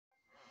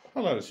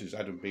Hello, this is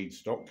Adam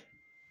Beanstock.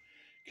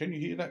 Can you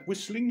hear that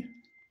whistling?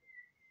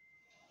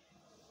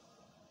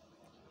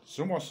 It's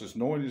almost as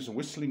noisy as a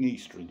whistling E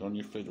string on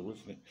your fiddle,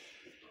 isn't it?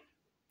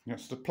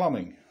 That's the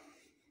plumbing.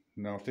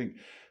 Now I think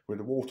with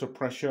the water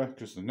pressure,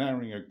 because the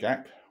narrowing a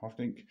gap, I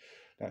think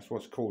that's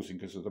what's causing,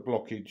 because of the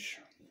blockage.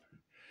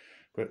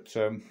 But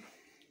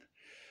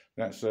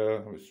that's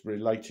it's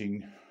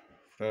relating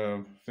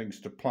things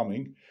to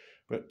plumbing.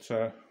 But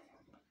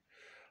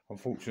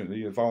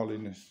unfortunately, the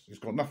violin has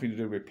got nothing to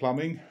do with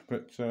plumbing.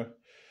 But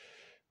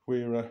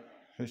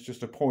there's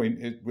just a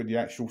point with the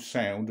actual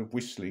sound of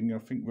whistling. I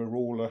think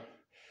we're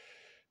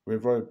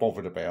very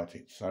bothered about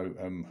it. So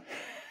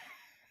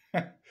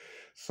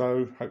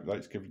so hope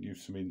that's given you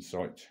some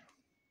insight.